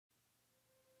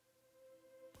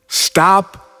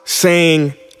Stop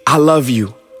saying, I love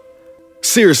you.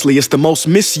 Seriously, it's the most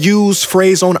misused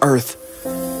phrase on earth.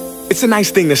 It's a nice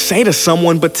thing to say to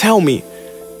someone, but tell me,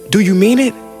 do you mean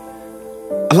it?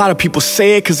 A lot of people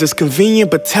say it because it's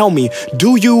convenient, but tell me,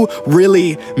 do you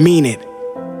really mean it?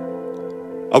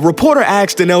 A reporter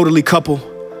asked an elderly couple,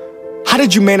 how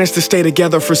did you manage to stay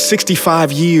together for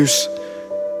 65 years?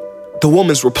 The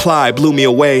woman's reply blew me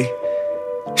away.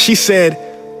 She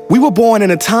said, we were born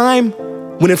in a time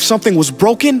when if something was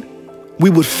broken,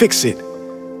 we would fix it,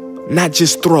 not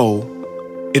just throw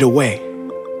it away.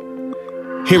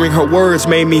 Hearing her words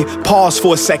made me pause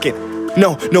for a second.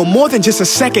 No, more than just a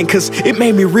second, because it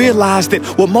made me realize that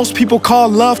what most people call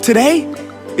love today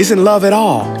isn't love at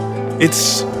all.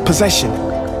 It's possession.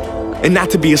 And not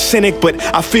to be a cynic, but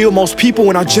I feel most people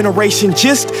in our generation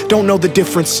just don't know the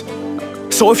difference.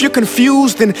 So if you're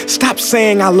confused, then stop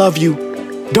saying I love you.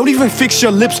 Don't even fix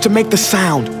your lips to make the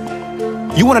sound.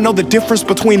 You want to know the difference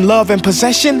between love and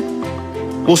possession?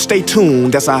 Well, stay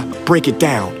tuned as I break it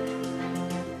down.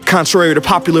 Contrary to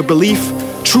popular belief,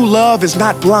 true love is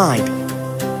not blind.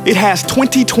 It has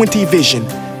 20/20 vision.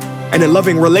 And a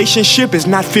loving relationship is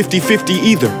not 50-50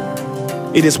 either.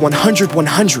 It is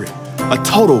 100-100, a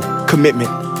total commitment.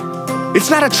 It's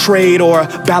not a trade or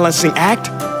a balancing act.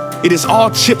 It is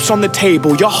all chips on the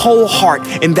table, your whole heart,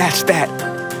 and that's that.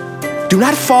 Do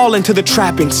not fall into the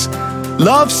trappings.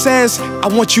 Love says, I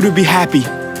want you to be happy.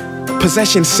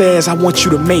 Possession says, I want you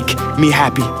to make me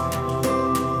happy.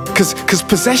 Because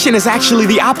possession is actually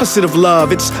the opposite of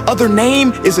love. Its other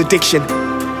name is addiction.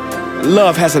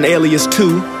 Love has an alias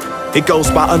too. It goes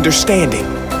by understanding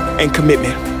and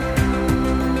commitment.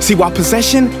 See, while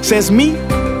possession says me,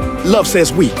 love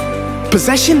says we.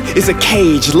 Possession is a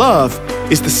cage, love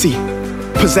is the sea.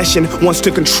 Possession wants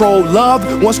to control,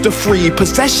 love wants to free.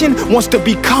 Possession wants to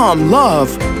become,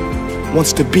 love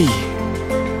wants to be.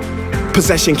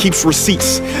 Possession keeps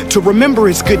receipts to remember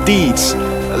its good deeds.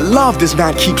 Love does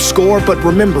not keep score, but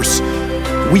remembers.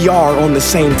 We are on the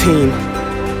same team.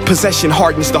 Possession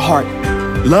hardens the heart.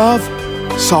 Love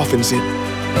softens it.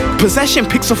 Possession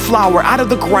picks a flower out of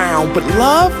the ground, but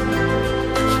love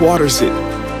waters it.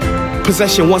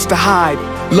 Possession wants to hide.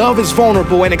 Love is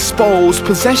vulnerable and exposed.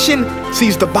 Possession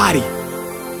sees the body.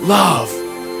 Love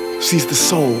sees the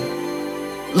soul.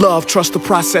 Love trusts the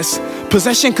process.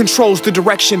 Possession controls the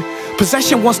direction.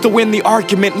 Possession wants to win the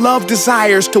argument. Love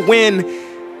desires to win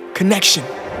connection.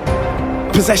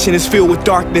 Possession is filled with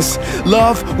darkness.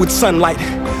 Love with sunlight.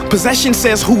 Possession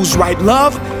says who's right.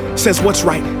 Love says what's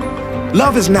right.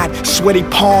 Love is not sweaty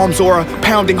palms or a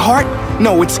pounding heart.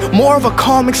 No, it's more of a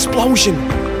calm explosion.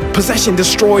 Possession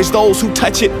destroys those who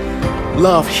touch it.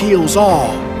 Love heals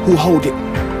all who hold it.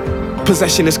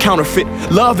 Possession is counterfeit.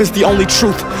 Love is the only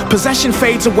truth. Possession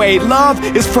fades away. Love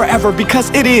is forever because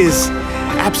it is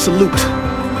absolute.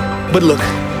 But look,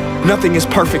 nothing is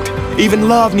perfect. Even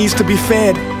love needs to be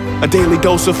fed. A daily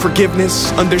dose of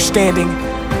forgiveness, understanding,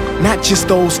 not just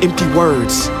those empty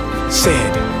words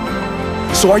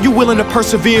said. So are you willing to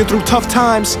persevere through tough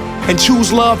times and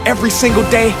choose love every single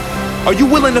day? Are you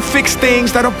willing to fix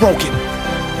things that are broken,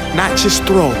 not just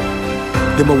throw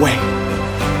them away?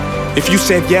 If you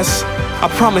said yes, I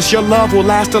promise your love will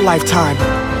last a lifetime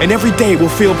and every day will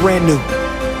feel brand new.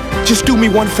 Just do me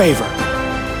one favor.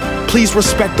 Please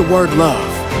respect the word love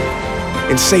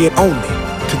and say it only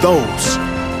to those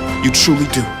you truly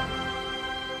do.